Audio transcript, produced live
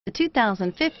The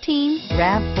 2015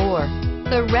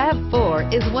 RAV4. The RAV4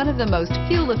 is one of the most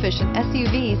fuel-efficient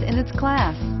SUVs in its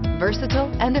class. Versatile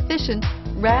and efficient,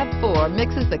 RAV4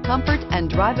 mixes the comfort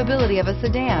and drivability of a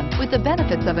sedan with the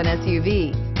benefits of an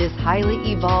SUV. This highly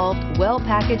evolved,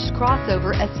 well-packaged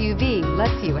crossover SUV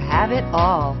lets you have it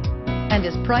all and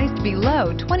is priced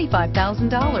below $25,000.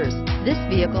 This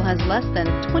vehicle has less than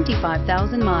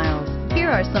 25,000 miles. Here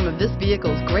are some of this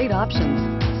vehicle's great options: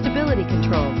 stability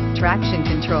control, traction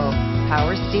control,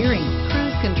 power steering,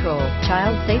 cruise control,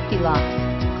 child safety locks,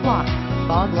 clock,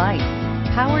 fog lights,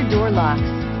 power door locks,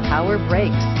 power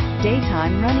brakes,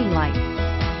 daytime running lights.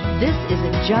 This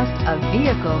isn't just a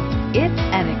vehicle, it's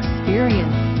an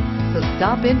experience. So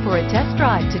stop in for a test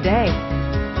drive today.